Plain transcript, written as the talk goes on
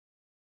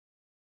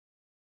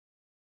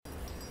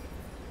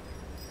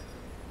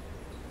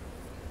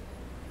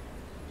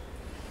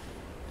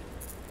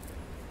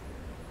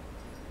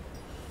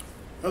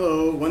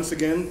Hello, once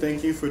again,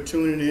 thank you for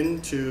tuning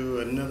in to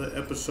another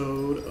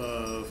episode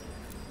of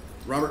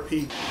Robert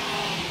P.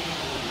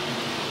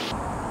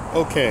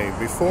 Okay,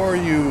 before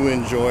you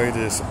enjoy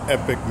this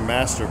epic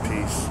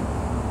masterpiece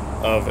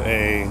of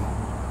a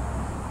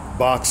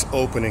box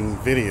opening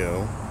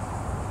video,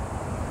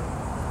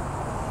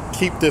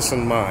 keep this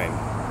in mind.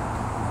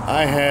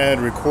 I had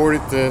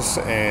recorded this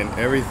and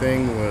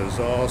everything was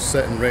all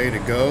set and ready to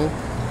go,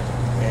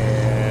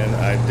 and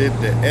I did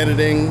the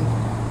editing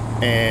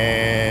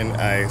and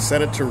I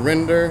set it to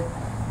render,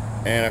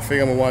 and I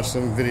figure I'm gonna watch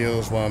some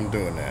videos while I'm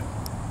doing that.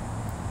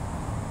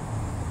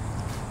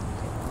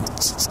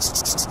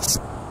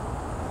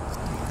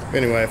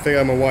 Anyway, I figure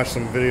I'm gonna watch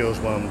some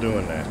videos while I'm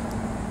doing that.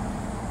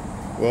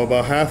 Well,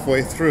 about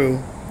halfway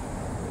through,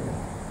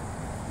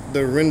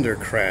 the render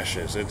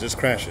crashes. It just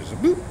crashes.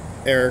 Boop!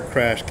 Error,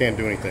 crash, can't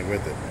do anything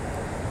with it.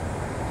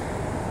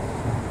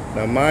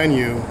 Now mind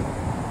you,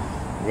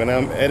 when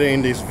I'm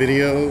editing these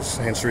videos,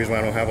 hence the reason why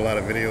I don't have a lot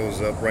of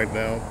videos up right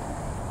now,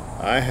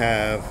 I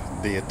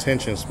have the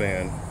attention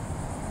span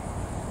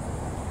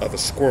of a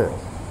squirrel.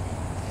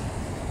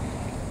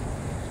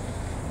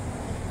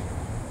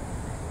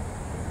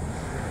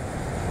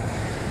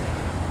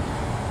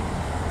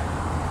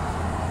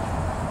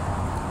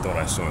 Thought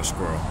I saw a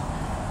squirrel.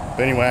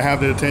 But anyway, I have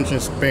the attention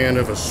span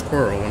of a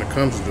squirrel when it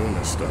comes to doing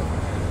this stuff.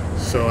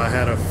 So I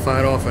had to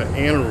fight off an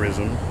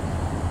aneurysm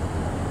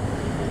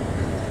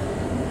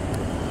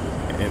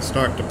and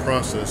start the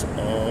process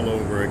all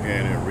over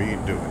again and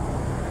redo it.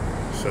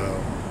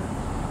 So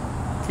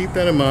keep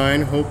that in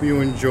mind. Hope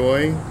you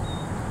enjoy.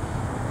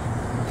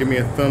 Give me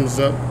a thumbs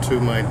up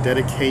to my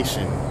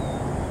dedication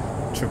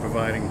to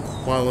providing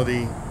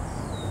quality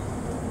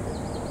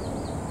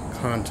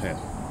content.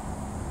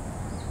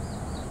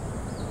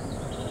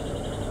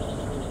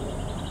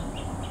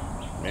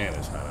 Man,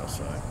 it's hot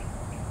outside.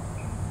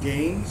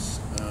 Games.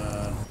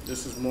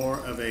 This is more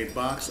of a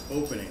box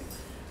opening.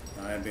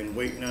 I've been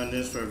waiting on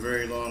this for a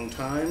very long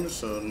time,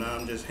 so now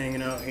I'm just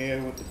hanging out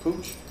here with the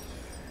pooch,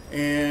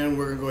 and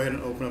we're gonna go ahead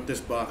and open up this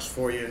box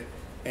for you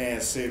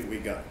and see what we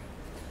got.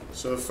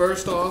 So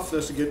first off,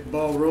 let's get the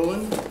ball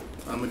rolling.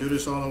 I'm gonna do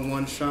this all in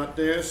one shot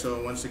there.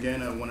 So once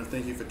again, I want to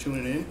thank you for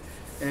tuning in,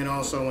 and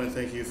also I want to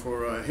thank you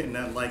for hitting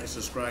that like and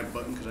subscribe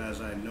button, because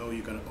as I know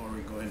you're gonna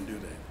already go ahead and do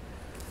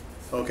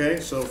that. Okay,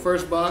 so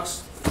first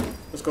box,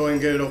 let's go ahead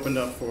and get it opened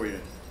up for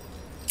you.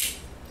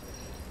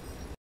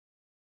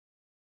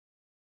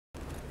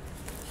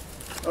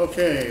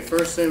 Okay,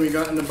 first thing we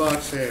got in the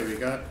box here, we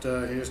got,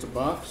 here's the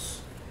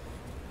box.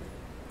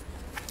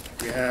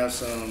 We have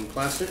some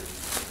plastic.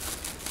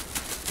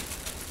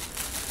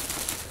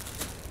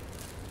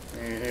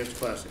 And here's the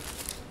plastic.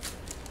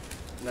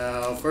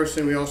 Now, first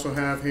thing we also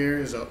have here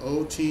is a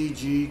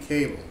OTG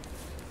cable.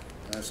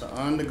 That's an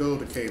on-the-go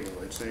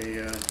cable. It's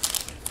a,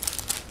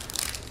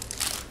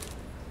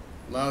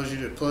 allows you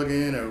to plug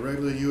in a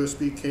regular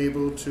USB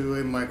cable to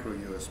a micro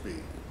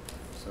USB.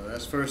 So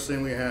that's the first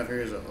thing we have here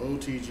is an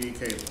OTG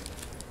cable.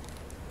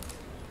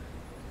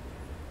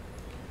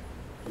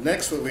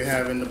 Next, what we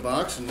have in the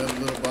box, another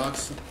little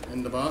box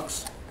in the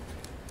box,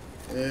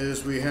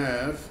 is we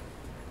have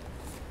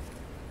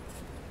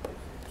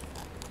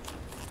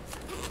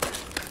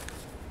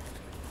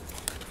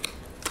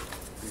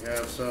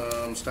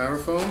some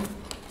styrofoam.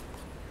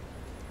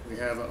 We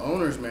have an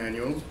owner's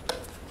manual.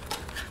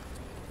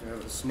 We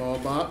have a small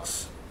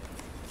box,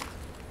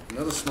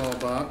 another small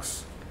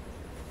box.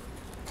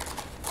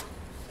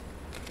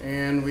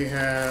 And we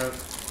have,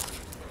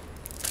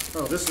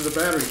 oh, this is a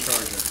battery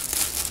charger.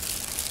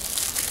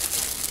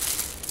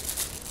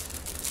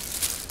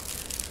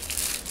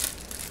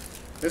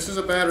 This is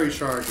a battery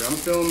charger. I'm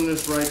filming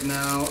this right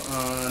now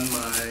on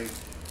my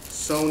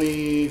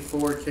Sony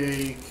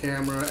 4K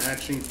camera,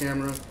 action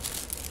camera.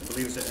 I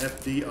believe it's an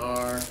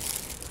FDR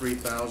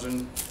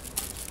 3000.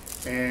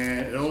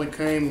 And it only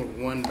came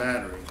with one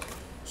battery.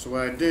 So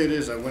what I did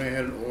is I went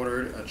ahead and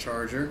ordered a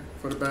charger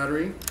for the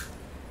battery.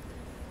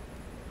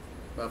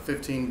 About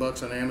 15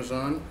 bucks on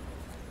Amazon,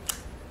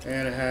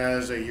 and it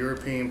has a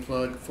European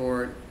plug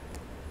for it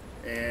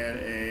and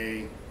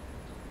a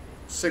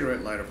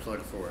cigarette lighter plug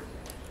for it.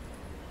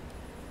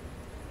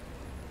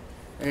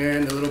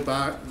 And the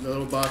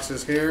little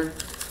boxes here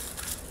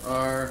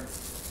are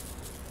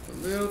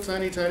the little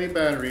tiny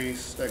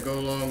batteries that go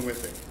along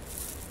with it.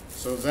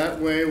 So that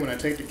way, when I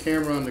take the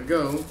camera on the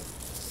go,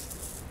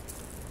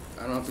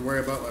 I don't have to worry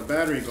about my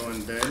battery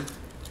going dead,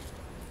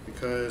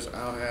 because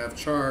I'll have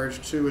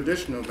charged 2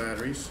 additional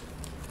batteries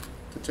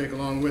to take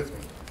along with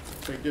me.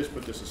 Take this,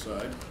 put this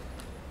aside.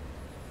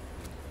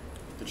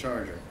 The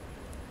charger.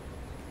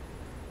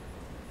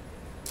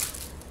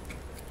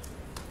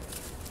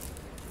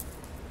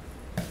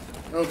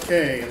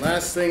 Okay,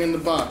 last thing in the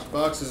box.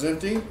 Box is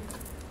empty.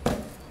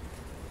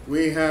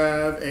 We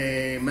have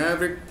a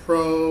Mavic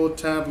Pro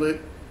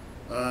tablet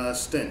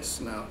stints.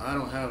 Now, I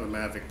don't have a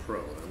Mavic Pro.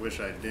 I wish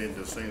I did.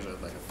 Those things are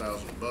like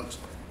 $1,000.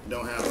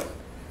 Don't have one.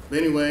 But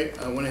anyway,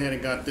 I went ahead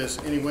and got this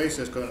anyway,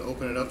 so let's go and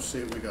open it up and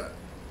see what we got.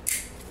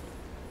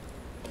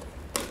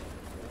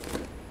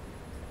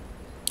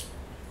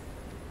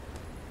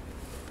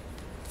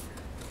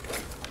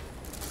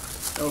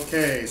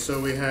 Okay, so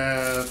we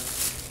have,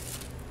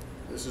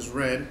 this is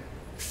red,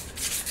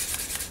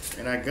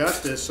 and I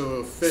got this so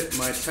it'll fit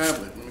my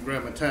tablet. Let me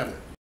grab my tablet.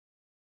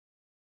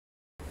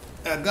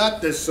 I got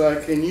this so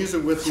I can use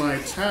it with my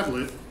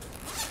tablet,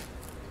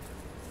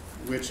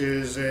 which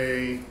is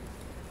a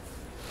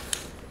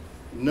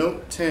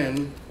Note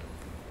 10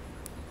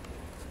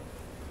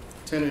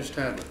 10-inch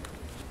tablet.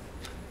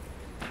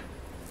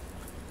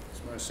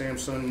 It's my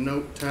Samsung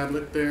Note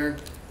tablet there.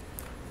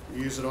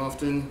 Use it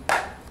often,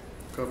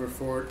 cover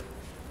for it.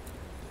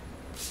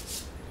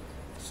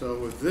 So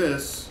with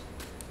this,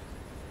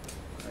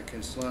 I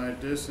can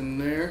slide this in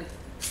there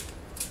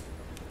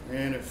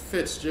and it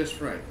fits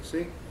just right.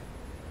 See?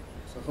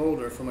 It's a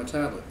holder for my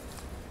tablet.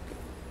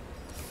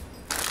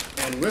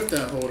 And with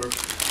that holder,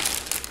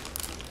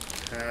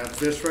 I have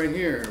this right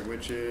here,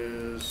 which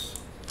is,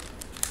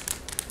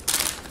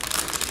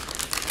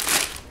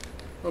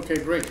 okay,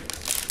 great.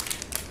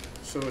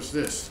 So it's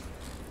this.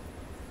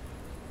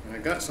 And I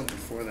got something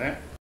for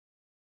that.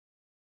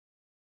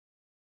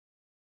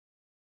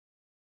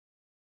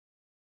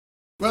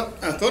 Well,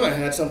 I thought I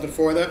had something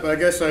for that, but I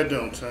guess I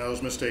don't. I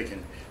was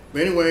mistaken.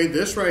 But anyway,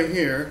 this right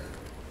here,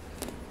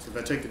 so if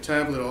I take the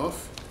tablet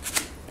off,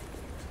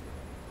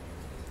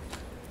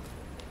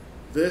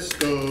 this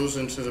goes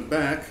into the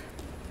back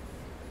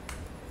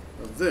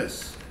of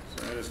this.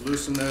 So I just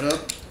loosen that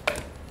up.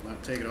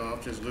 Not take it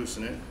off, just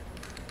loosen it.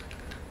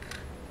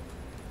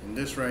 And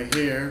this right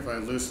here, if I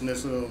loosen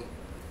this little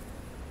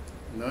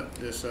nut,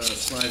 this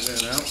slides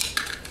in and out.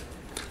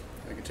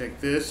 I can take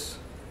this,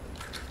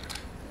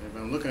 and if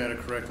I'm looking at it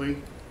correctly,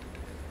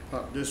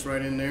 pop this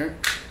right in there.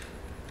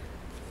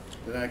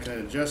 Then I can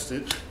adjust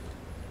it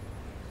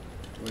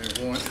the way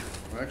I want.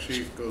 Well, actually,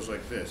 it goes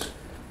like this.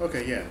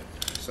 Okay, yeah.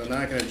 So now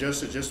I can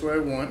adjust it just the way I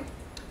want.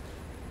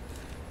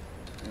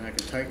 And I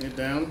can tighten it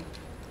down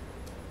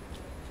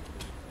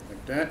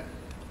like that.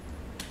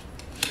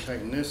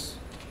 Tighten this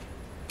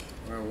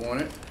where I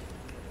want it,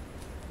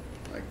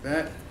 like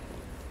that.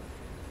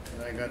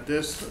 And I got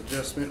this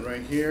adjustment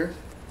right here.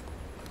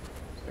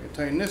 So I can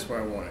tighten this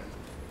where I want it.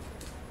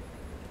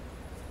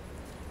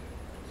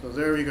 So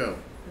there we go.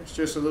 It's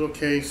just a little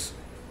case,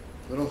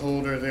 little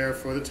holder there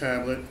for the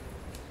tablet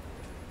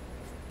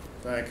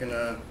that I can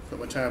put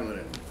my tablet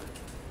in.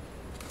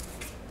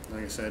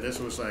 Like I said, this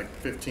was like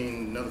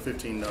another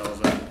 $15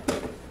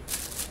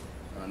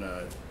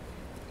 on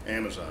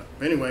Amazon.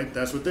 Anyway,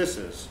 that's what this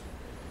is.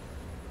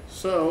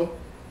 So,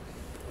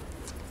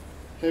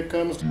 here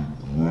comes the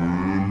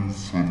grand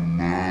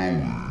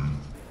finale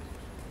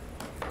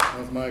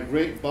of my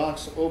great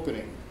box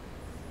opening.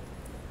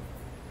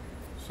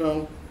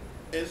 So,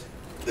 it's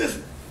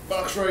this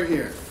box right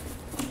here.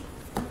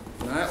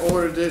 And I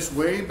ordered this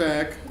way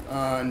back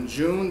on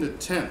June the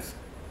 10th.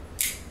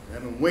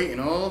 I've been waiting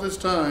all this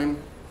time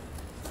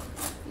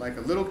like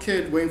a little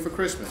kid waiting for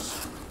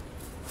Christmas.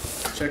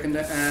 Checking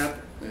the app.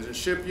 Is it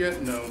shipped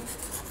yet? No.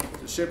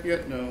 Is it shipped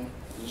yet? No.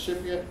 Is it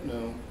shipped yet?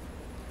 No.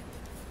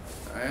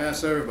 I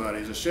asked everybody,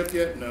 is it shipped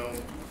yet? No.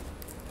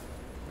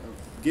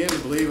 I began to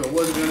believe I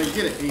wasn't going to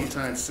get it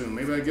anytime soon.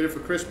 Maybe I'd get it for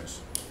Christmas.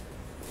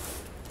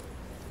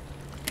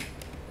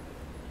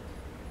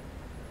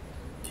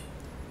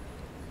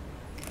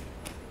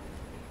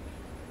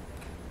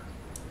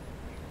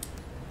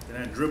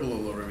 Then I dribble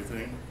all over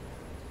everything.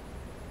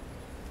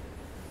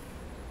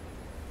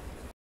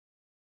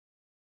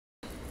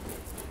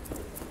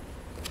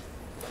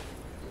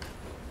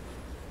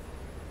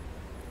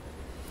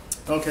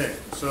 Okay,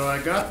 so I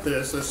got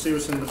this. Let's see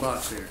what's in the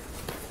box here.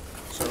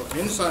 So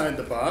inside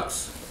the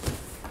box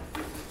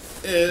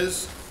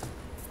is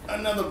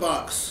another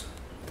box.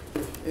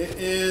 It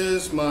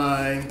is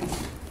my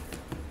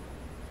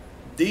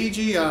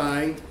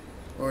DJI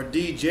or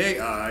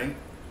DJI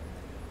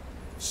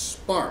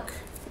Spark.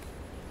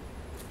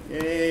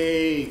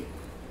 Yay!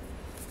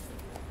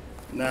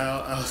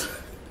 Now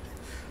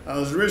I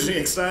was originally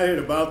excited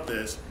about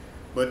this,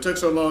 but it took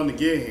so long to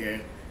get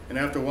here, and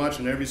after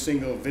watching every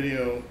single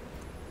video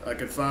I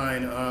could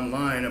find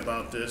online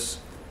about this,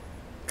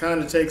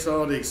 kind of takes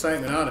all the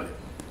excitement out of it.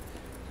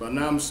 But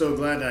now I'm so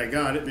glad that I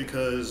got it,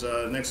 because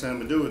next thing I'm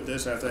going to do with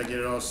this, after I get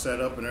it all set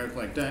up and everything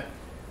like that,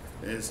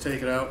 is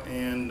take it out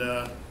and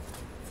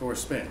for a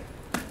spin.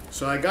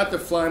 So I got the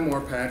Fly More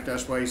pack,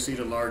 that's why you see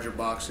the larger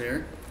box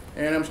here.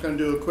 And I'm just going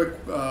to do a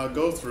quick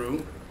go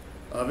through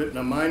of it.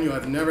 Now mind you,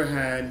 I've never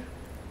had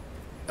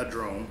a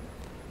drone,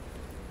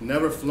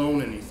 never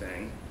flown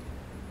anything.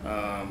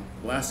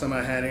 Last time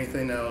I had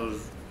anything that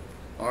was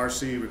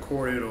RC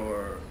recorded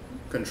or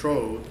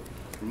controlled,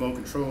 remote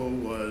control,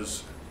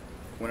 was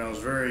when I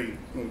was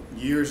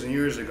years and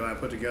years ago. I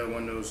put together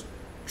one of those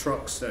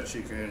trucks that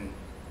you can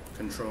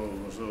control,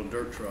 those little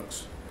dirt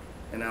trucks,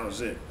 and that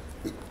was it.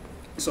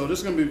 So this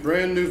is going to be a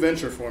brand new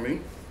venture for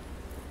me.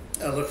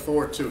 I look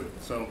forward to it.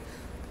 So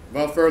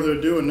without further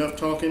ado, enough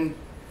talking.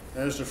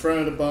 There's the front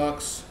of the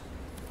box,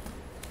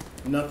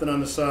 nothing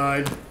on the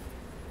side,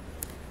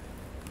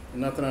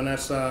 nothing on that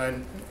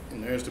side,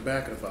 and there's the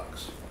back of the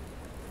box.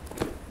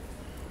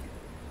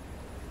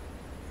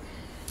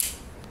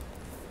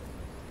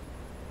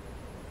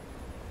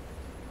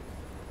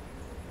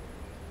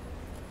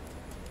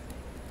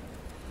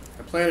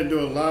 I plan to do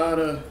a lot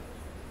of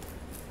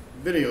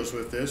videos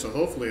with this, or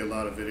hopefully a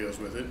lot of videos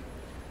with it.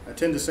 I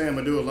tend to say I'm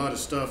going to do a lot of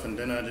stuff and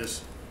then I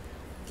just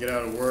get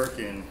out of work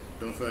and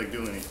don't feel like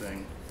doing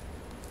anything.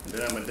 And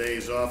then on my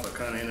days off, I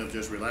kind of end up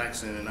just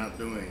relaxing and not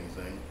doing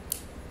anything.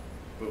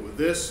 But with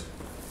this,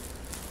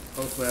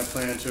 hopefully I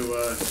plan to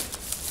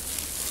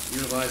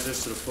utilize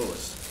this to the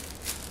fullest.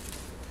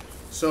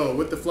 So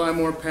with the Fly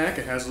More pack,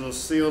 it has a little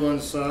seal on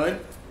the side.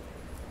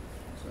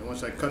 So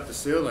once I cut the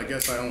seal, I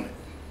guess I own it.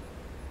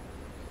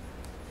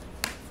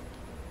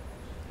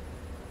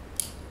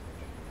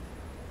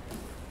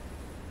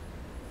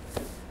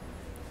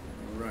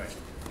 Alright,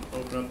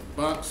 open up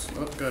the box.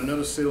 Oh, got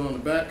another seal on the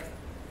back.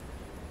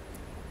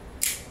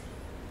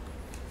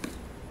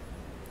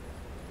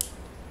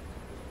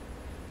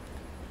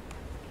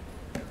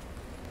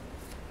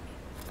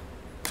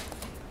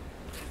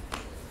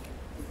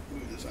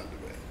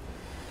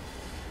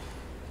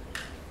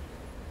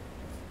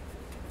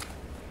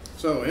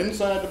 So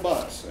inside the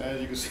box,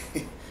 as you can see,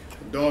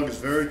 the dog is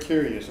very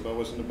curious about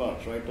what's in the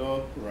box, right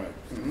dog? Right.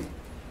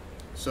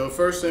 So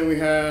first thing we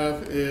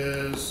have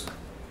is,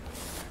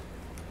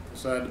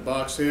 inside the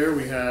box here,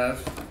 we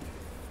have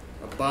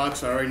a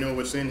box. I already know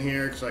what's in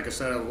here because like I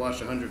said, I've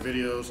watched 100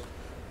 videos,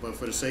 but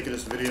for the sake of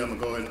this video, I'm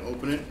gonna go ahead and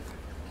open it.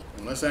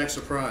 And let's act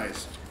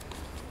surprised.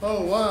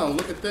 Oh wow,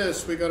 look at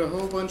this. We got a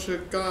whole bunch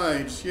of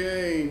guides,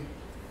 yay.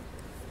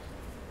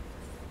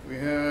 We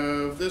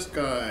have this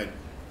guide.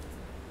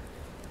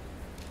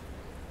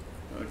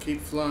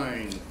 Keep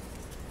flying.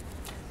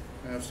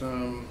 Have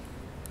a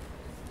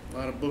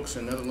lot of books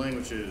in other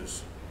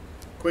languages.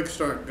 Quick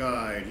start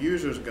guide,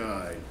 user's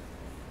guide,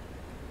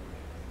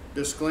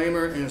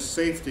 disclaimer and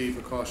safety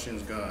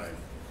precautions guide.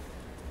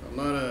 A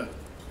lot of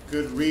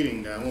good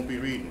reading that I won't be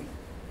reading.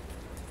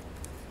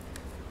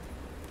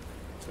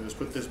 So let's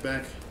put this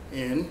back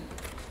in.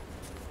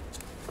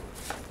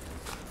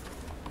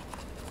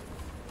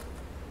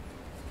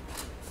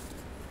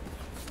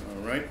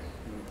 All right,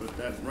 put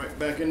that right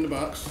back in the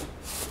box.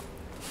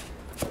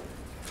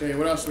 Okay,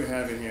 what else do we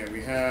have in here?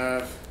 We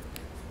have,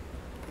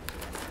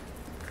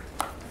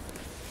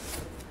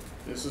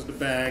 this is the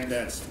bag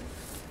that's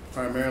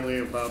primarily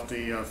about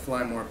the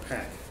Fly More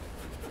pack.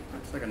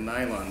 It's like a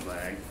nylon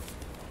bag.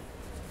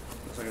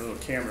 Looks like a little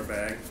camera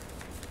bag.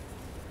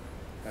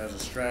 Has a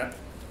strap.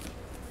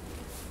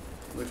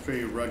 Looks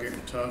pretty rugged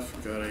and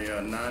tough. Got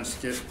a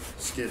non-skid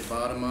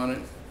bottom on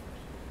it.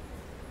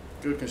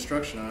 Good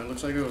construction on it.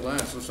 Looks like it will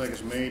last. Looks like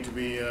it's made to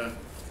be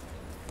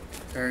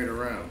carried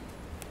around.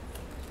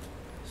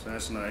 So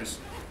that's nice.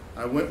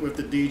 I went with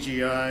the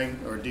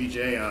DJI, or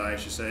DJI I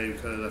should say,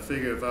 because I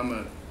figure if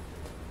I'm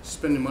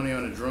spending money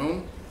on a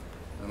drone,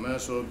 I might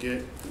as well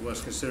get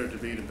what's considered to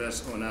be the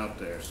best one out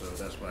there. So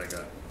that's what I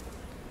got.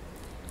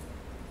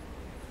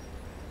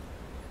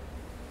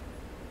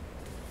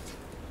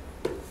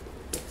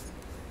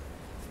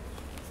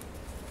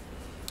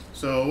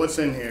 So what's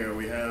in here?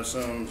 We have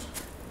some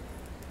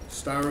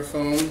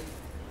styrofoam.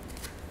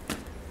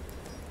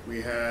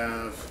 We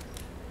have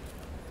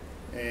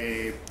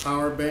a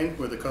power bank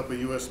with a couple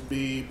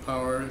USB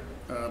power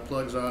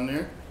plugs on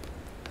there.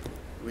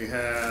 We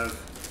have,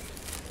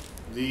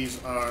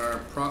 these are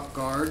prop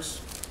guards,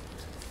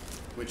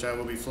 which I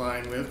will be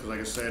flying with, because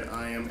like I said,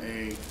 I am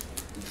a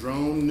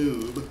drone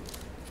noob.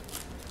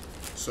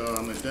 So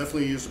I'm going to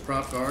definitely use the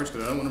prop guards,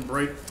 because I don't want to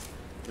break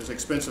this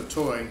expensive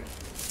toy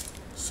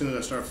as soon as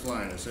I start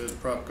flying. It says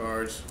prop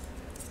guards,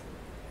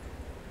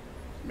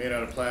 made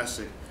out of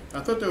plastic. I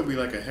thought there would be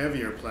like a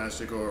heavier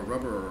plastic or a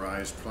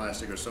rubberized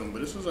plastic or something,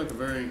 but this is like a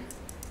very,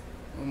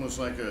 almost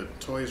like a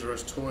Toys R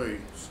Us toys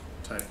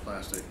type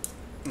plastic.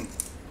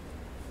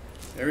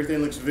 Everything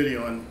looks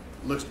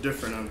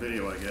different on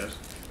video, I guess.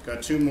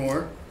 Got two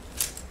more.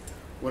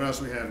 What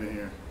else we have in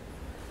here?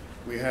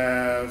 We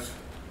have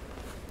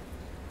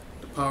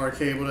the power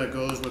cable that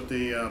goes with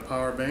the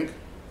power bank.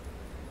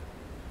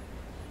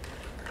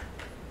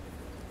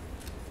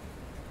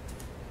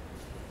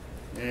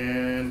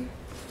 And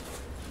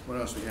what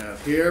else we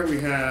have? Here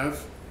we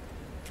have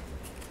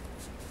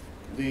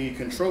the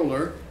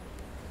controller,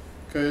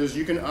 because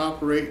you can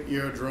operate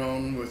your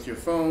drone with your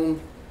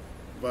phone,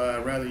 but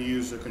I'd rather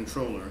use the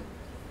controller.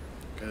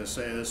 Because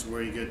say this is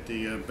where you get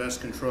the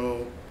best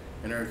control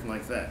and everything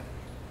like that.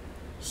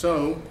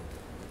 So,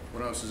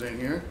 what else is in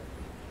here?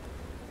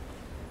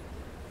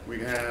 We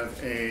have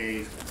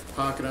a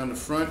pocket on the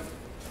front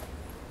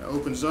that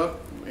opens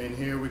up. In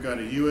here we got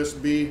a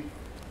USB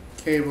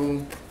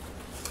cable.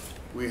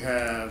 We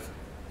have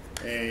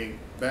a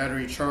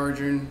battery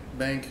charging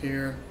bank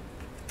here,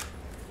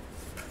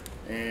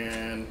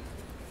 and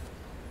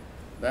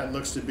that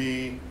looks to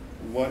be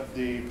what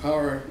the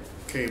power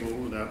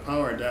cable, that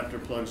power adapter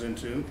plugs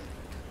into,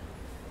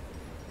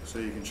 so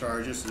you can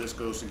charge it. So this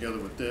goes together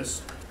with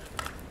this.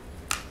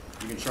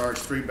 You can charge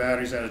 3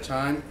 batteries at a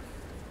time,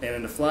 and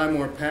in the Fly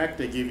More pack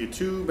they give you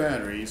 2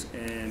 batteries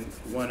and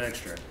 1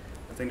 extra.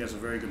 I think that's a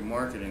very good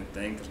marketing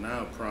thing, because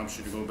now it prompts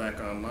you to go back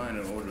online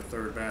and order the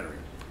 3rd battery,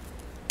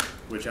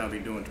 which I'll be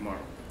doing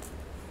tomorrow.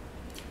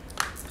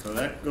 So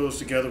that goes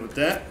together with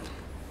that.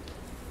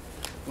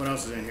 What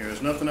else is in here?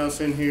 There's nothing else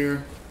in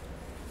here.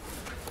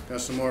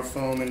 Got some more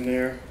foam in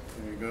there.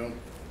 There you go.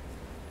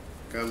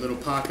 Got a little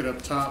pocket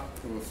up top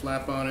with a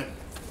flap on it.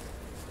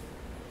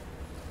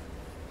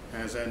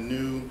 Has that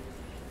new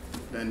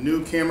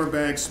camera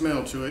bag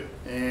smell to it,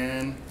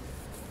 and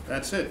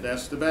that's it.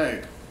 That's the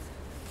bag.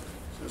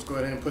 So let's go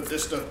ahead and put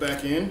this stuff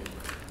back in.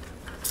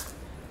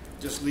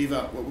 Just leave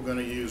out what we're going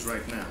to use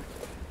right now.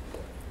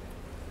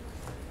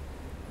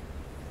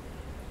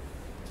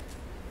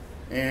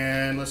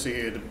 And let's see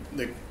here.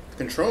 The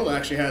controller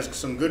actually has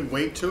some good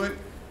weight to it.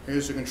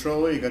 Here's the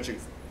controller. You got your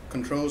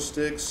control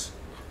sticks.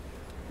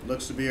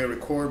 Looks to be a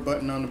record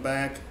button on the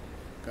back.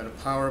 Got a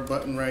power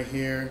button right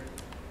here.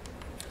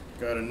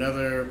 Got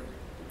another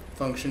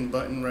function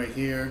button right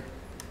here.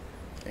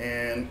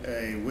 And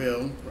a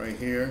wheel right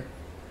here.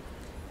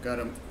 Got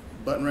a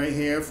button right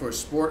here for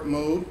sport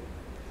mode.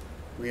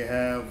 We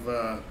have,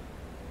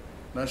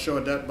 not sure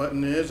what that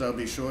button is. I'll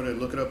be sure to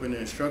look it up in the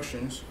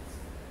instructions.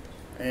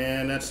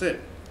 And that's it.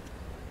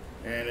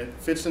 And it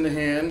fits in the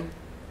hand.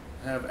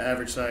 I have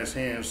average size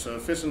hands, so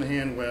it fits in the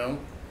hand well.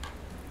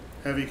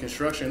 Heavy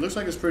construction. It looks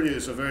like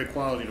it's a very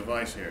quality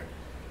device here.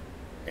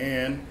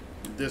 And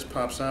this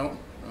pops out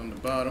on the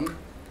bottom.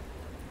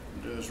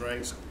 Do this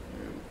right.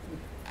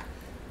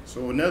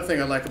 So another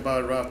thing I like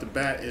about it right off the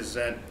bat is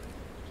that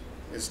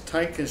it's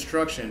tight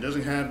construction. It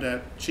doesn't have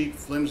that cheap,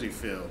 flimsy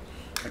feel.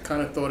 I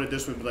kind of thought that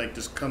this would like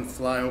just come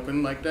fly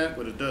open like that,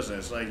 but it doesn't.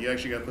 It's like you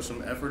actually got to put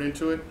some effort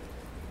into it.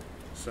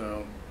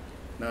 So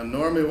now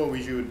normally what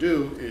you would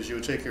do is you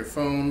would take your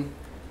phone,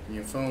 and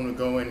your phone would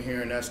go in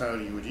here, and that's how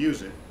you would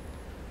use it.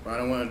 But I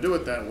don't want to do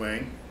it that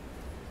way.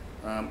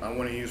 I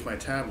want to use my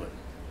tablet.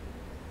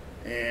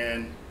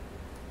 And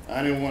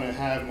I didn't want to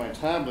have my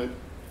tablet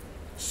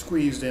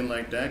squeezed in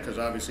like that, because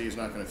obviously it's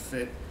not going to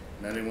fit,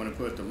 and I didn't want to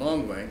put it the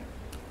long way.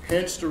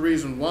 Hence the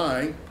reason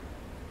why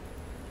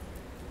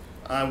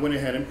I went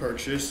ahead and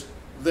purchased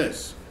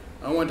this.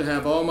 I want to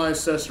have all my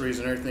accessories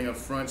and everything up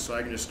front so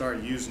I can just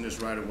start using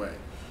this right away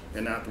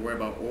and not have to worry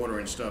about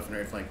ordering stuff and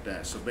everything like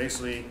that. So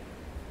basically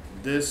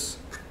this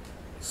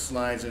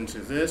slides into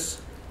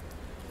this,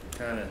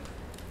 kind of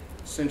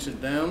cinch it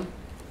down.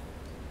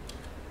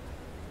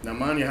 Now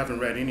mind you, I haven't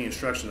read any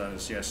instructions on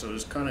this yet, so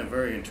it's kind of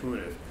very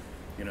intuitive,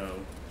 you know.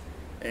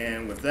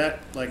 And with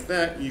that, like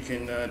that, you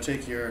can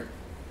take your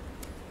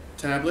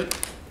tablet,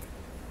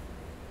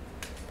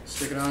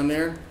 stick it on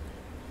there,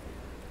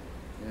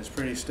 and it's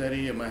pretty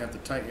steady. You might have to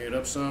tighten it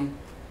up some,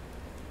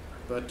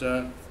 but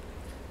there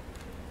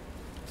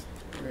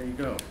you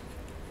go.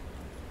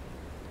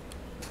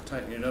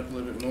 Tighten it up a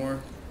little bit more.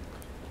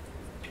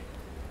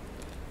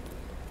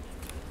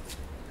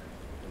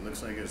 It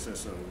looks like it's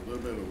just a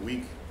little bit of a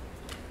weak,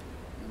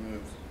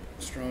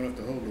 strong enough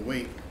to hold the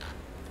weight.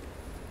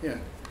 Yeah.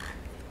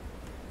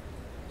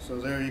 So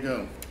there you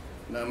go.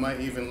 Now I might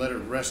even let it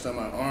rest on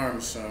my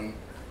arm some,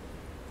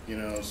 you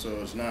know,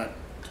 so it's not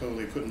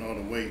totally putting all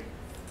the weight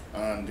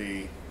on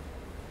the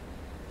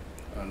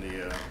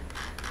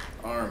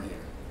arm here.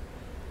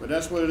 But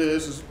that's what it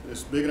is.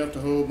 It's big enough to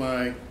hold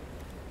my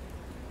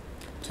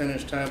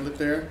 10-inch tablet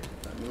there.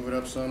 I move it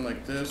up some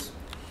like this.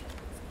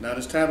 Now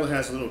this tablet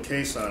has a little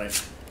case on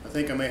it. I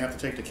think I may have to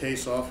take the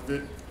case off of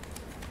it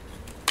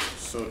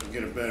so to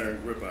get a better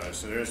grip on it.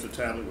 So there's the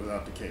tablet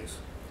without the case.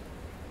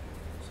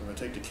 So if I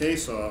take the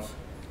case off,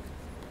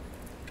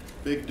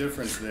 big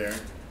difference there.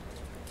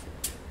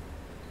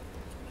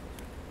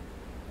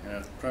 And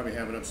I probably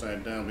have it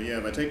upside down, but yeah,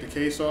 if I take the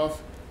case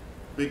off,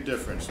 big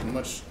difference,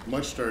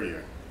 much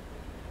sturdier.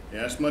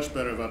 Yeah, it's much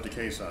better without the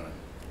case on it.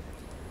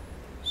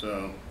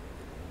 So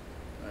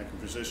I can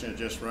position it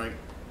just right.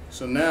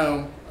 So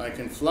now I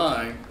can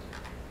fly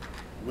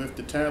with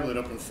the tablet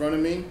up in front of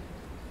me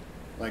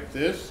like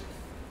this,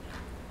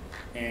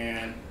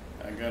 and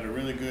I got a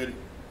really good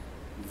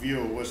view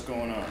of what's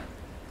going on.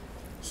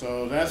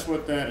 So that's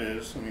what that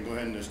is. Let me go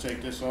ahead and just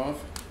take this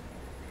off,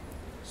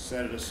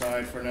 set it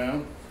aside for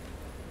now.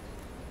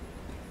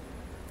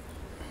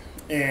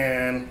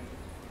 And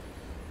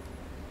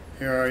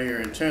here are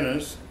your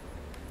antennas.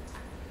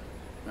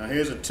 Now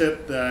here's a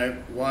tip that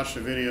I watched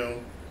a video.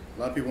 A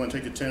lot of people want to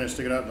take the antenna and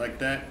stick it out like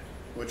that.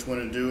 What you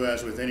want to do,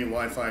 as with any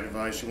Wi-Fi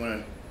device, you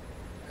want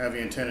to have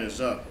the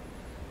antennas up,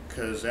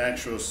 because the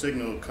actual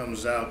signal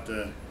comes out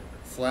the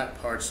flat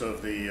parts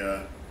of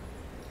the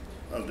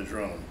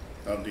drone,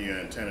 of the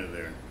antenna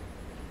there,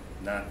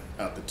 not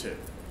out the tip.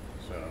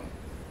 So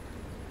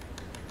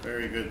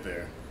very good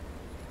there.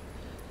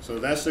 So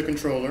that's the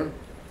controller.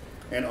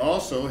 And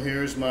also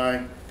here's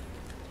my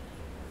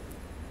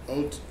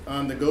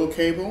on-the-go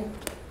cable.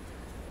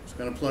 It's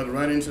going to plug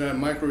right into that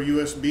micro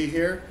USB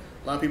here.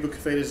 A lot of people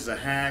could say this is a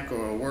hack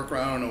or a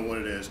workaround. I don't know what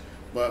it is,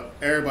 but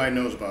everybody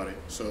knows about it.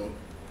 So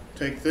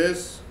take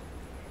this,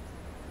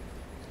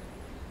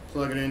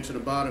 plug it into the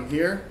bottom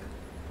here,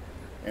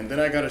 and then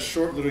I got a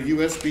short little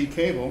USB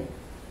cable.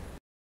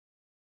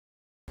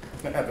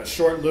 I have a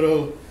short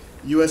little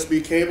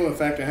USB cable. In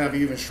fact, I have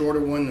an even shorter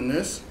one than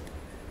this.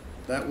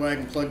 That way I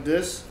can plug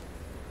this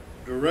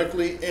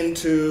directly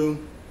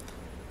into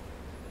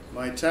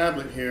my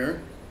tablet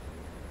here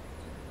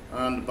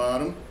on the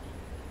bottom.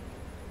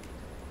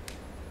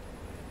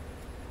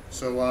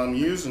 So while I'm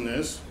using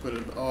this, put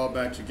it all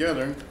back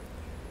together,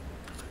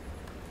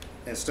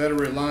 instead of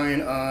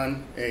relying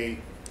on a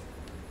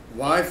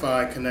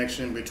Wi-Fi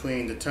connection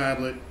between the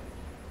tablet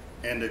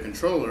and the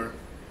controller,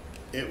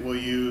 it will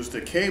use the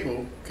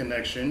cable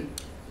connection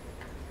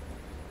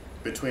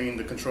between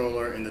the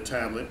controller and the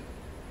tablet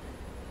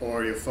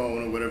or your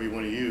phone or whatever you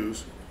want to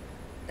use,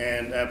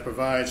 and that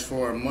provides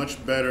for a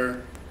much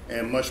better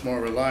and much more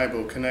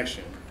reliable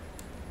connection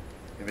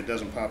if it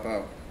doesn't pop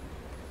out.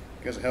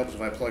 I guess it helps if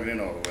I plug it in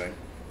all the way.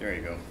 There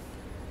you go.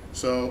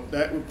 So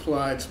that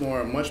provides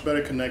a much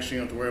better connection.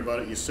 You don't have to worry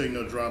about your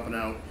signal dropping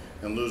out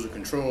and losing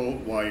control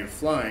while you're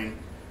flying,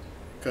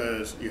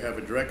 because you have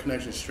a direct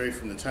connection straight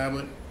from the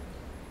tablet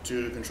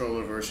to the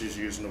controller versus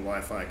using the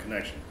Wi-Fi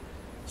connection.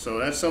 So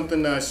that's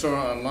something that I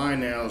saw online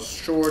now. I was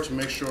sure to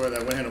make sure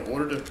that I went ahead and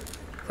ordered the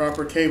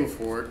proper cable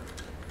for it.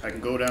 I can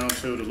go down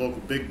to the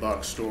local big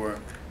box store,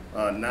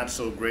 Not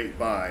So Great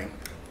Buy.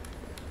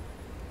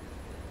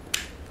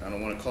 I don't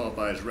want to call it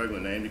by its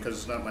regular name because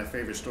it's not my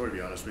favorite store, to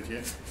be honest with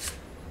you.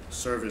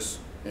 Service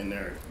in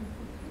there,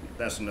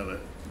 that's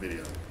another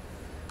video.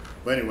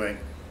 But anyway,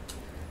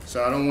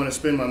 so I don't want to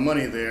spend my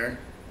money there.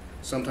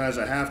 Sometimes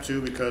I have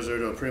to because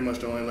they're pretty much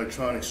the only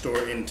electronics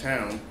store in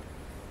town.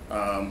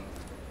 I'd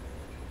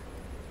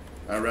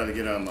rather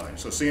get online.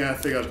 So seeing I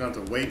figured I was going to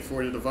have to wait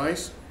for the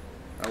device,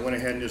 I went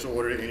ahead and just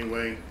ordered it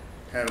anyway,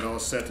 have it all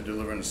set to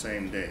deliver on the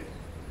same day.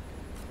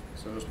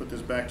 So let's put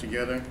this back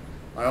together.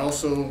 I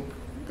also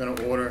going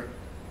to order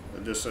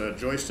this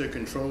joystick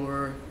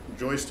controller,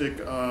 joystick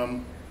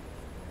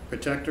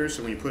protector,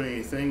 so when you put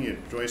anything, your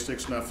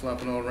joystick's not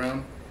flopping all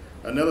around.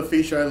 Another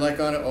feature I like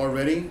on it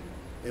already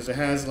is it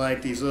has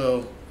like these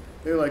they're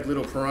like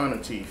little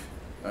piranha teeth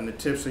on the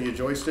tips of your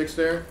joysticks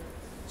there.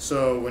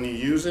 So when you're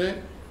using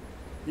it,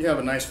 you have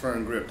a nice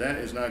firm grip. That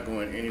is not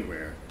going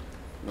anywhere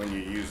when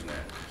you're using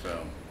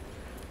that.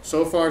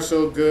 So far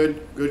so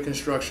good. Good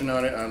construction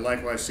on it. I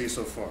like what I see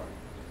so far.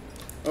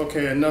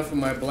 Okay, enough of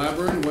my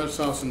blabbering. What's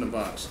else in the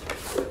box?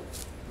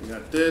 We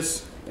got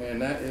this,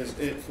 and that is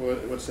it for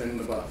what's in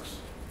the box.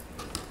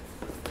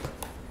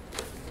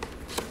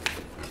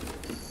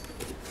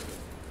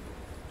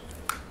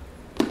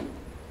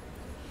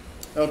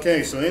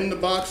 Okay, so in the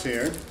box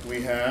here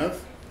we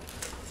have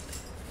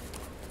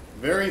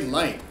very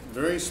light,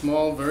 very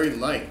small, very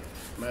light.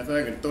 Matter of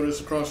fact, I can throw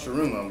this across the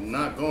room. I'm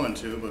not going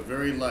to, but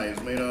very light.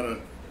 It's made out of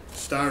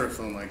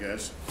styrofoam, I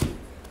guess.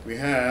 We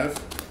have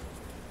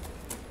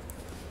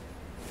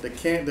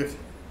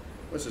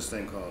what's this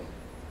thing called?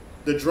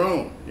 The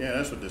drone. Yeah,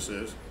 that's what this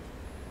is.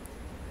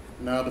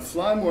 Now the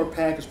Fly More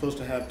pack is supposed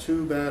to have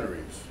 2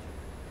 batteries.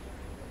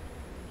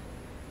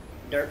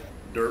 Derp.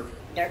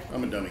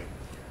 I'm a dummy.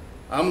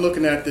 I'm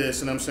looking at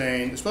this and I'm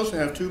saying, it's supposed to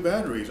have 2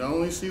 batteries. I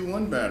only see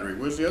 1 battery.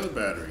 Where's the other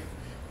battery?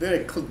 Then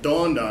it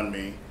dawned on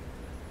me,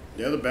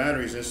 the other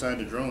battery's inside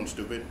the drone,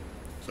 stupid.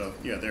 So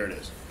yeah, there it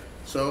is.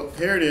 So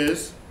here it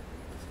is.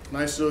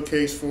 Nice little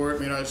case for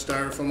it, made out of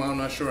styrofoam. I'm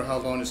not sure how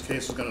long this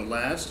case is going to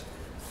last,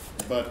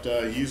 but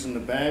using the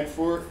bag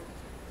for it,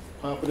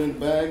 pop it in the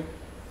bag,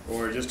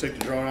 or just take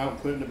the drone out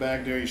and put it in the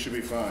bag there, you should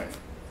be fine.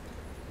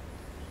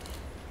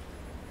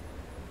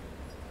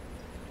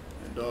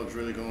 The dog's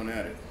really going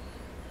at it.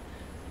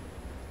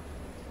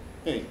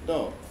 Hey,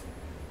 dog,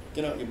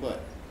 get out your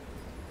butt.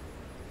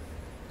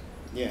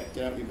 Yeah,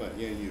 get out your butt.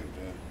 Yeah, you.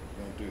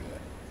 Don't do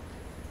that.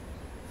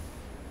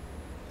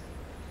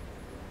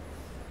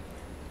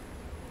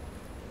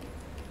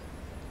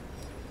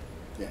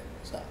 Yeah,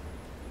 stop.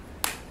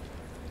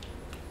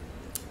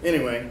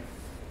 Anyway,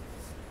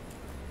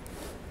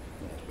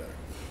 that's better.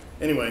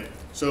 Anyway,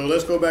 so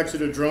let's go back to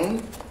the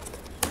drone.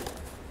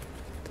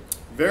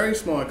 Very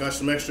small. I got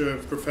some extra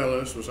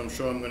propellers, which I'm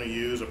sure I'm going to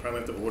use. I'll probably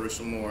have to order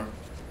some more.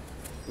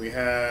 We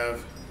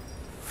have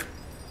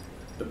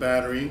the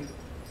battery,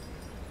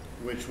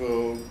 which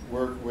will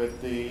work with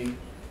the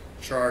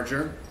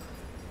charger.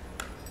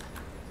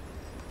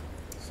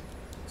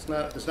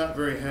 It's not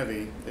very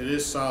heavy. It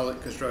is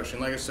solid construction.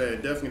 Like I said,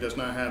 it definitely does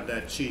not have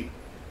that cheap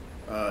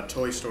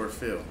toy store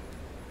feel.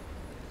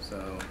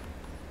 So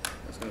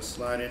that's going to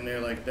slide in there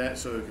like that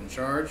so it can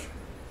charge. So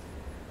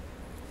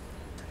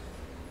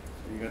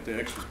you got the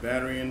extra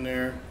battery in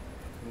there.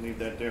 We'll leave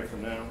that there for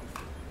now.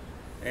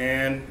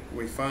 And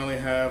we finally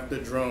have the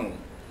drone.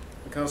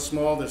 Look how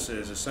small this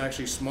is. It's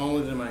actually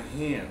smaller than my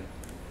hand.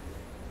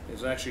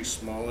 It's actually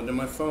smaller than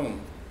my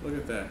phone. Look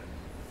at that.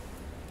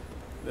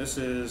 This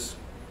is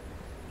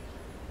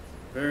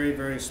very,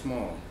 very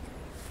small.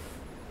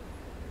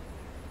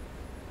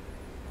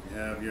 You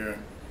have your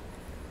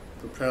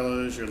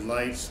propellers, your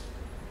lights.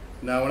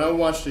 Now when I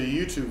watch the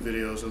YouTube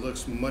videos, it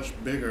looks much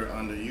bigger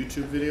on the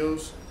YouTube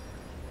videos,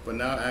 but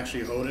now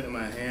actually holding it in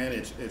my hand,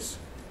 this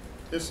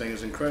thing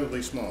is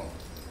incredibly small.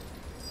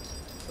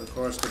 Of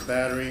course, the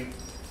battery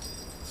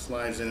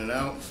slides in and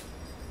out.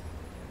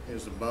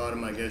 Here's the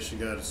bottom. I guess you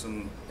got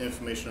some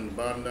information on the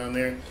bottom down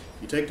there.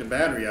 You take the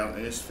battery out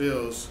and it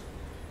feels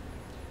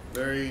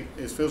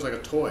like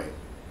a toy.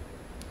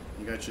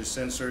 You got your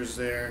sensors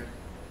there.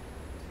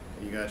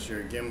 You got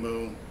your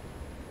gimbal.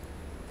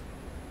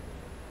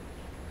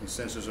 and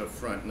sensors up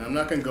front. Now I'm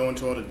not going to go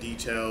into all the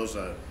details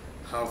of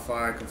how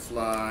far I can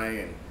fly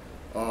and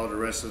all the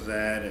rest of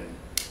that and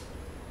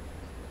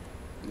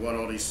what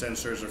all these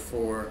sensors are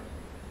for.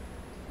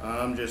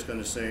 I'm just going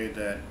to say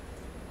that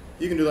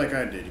you can do like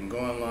I did. You can go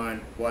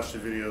online, watch the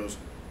videos.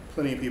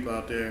 Plenty of people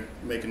out there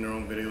making their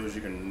own videos.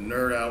 You can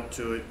nerd out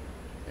to it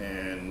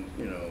and,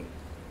 you know,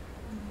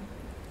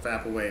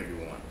 fap away if you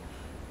want.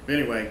 But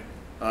anyway,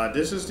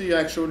 this is the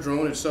actual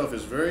drone itself.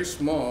 It's very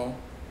small,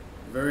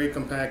 very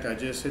compact. I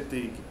just hit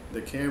the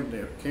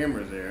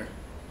camera there,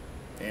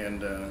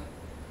 and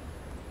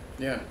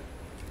yeah,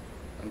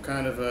 I'm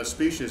kind of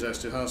speechless as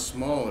to how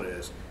small it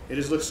is. It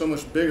just looks so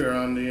much bigger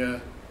on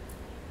the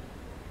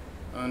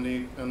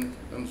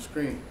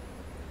screen.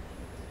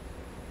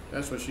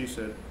 That's what she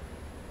said,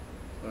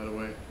 by the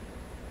way.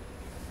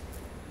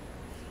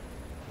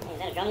 Hey, is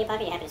that a drone in your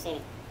pocket? You happy to see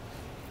me?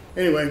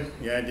 Anyway,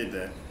 yeah, I did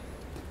that.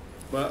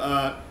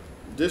 But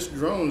this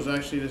drone is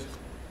actually the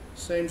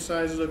same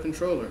size as a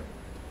controller.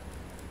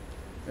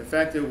 In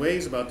fact, it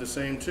weighs about the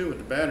same too with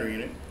the battery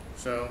in it.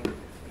 So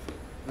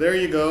there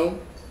you go.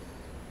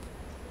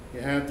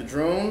 You have the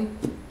drone,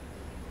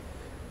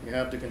 you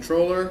have the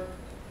controller,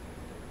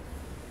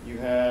 you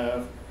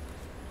have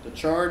the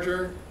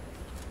charger,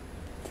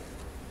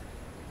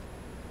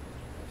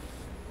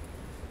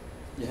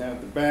 you have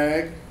the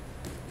bag,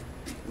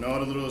 and all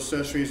the little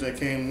accessories that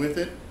came with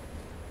it.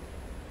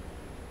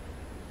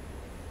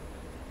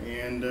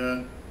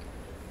 And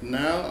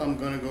now I'm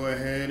going to go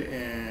ahead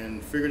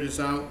and figure this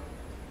out,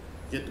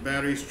 get the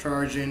batteries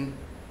charging,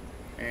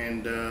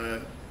 and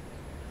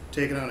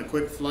take it on a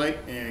quick flight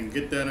and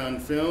get that on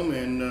film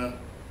and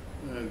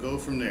go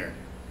from there.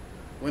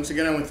 Once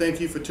again, I want to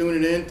thank you for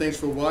tuning in. Thanks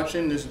for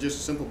watching. This is just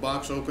a simple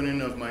box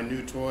opening of my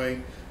new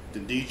toy, the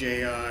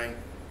DJI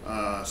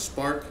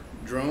Spark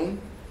drone.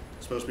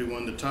 It's supposed to be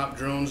one of the top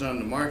drones on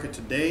the market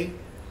today.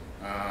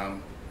 I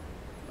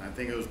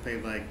think it was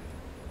paid like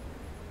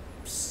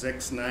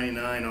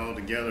 $6.99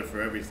 altogether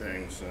for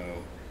everything, so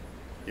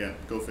yeah,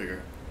 go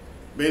figure.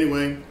 But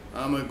anyway,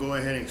 I'm gonna go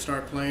ahead and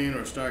start playing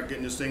or start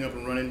getting this thing up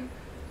and running.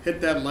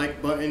 Hit that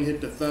like button, hit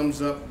the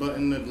thumbs up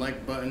button, the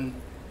like button.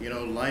 You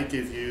know, like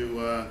if you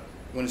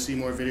want to see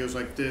more videos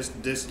like this,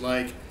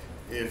 dislike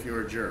if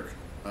you're a jerk.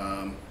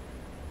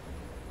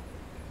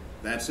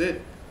 That's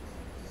it.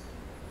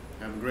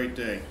 Have a great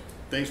day.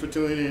 Thanks for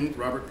tuning in.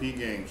 Robert P.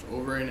 Games,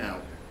 over and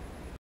out.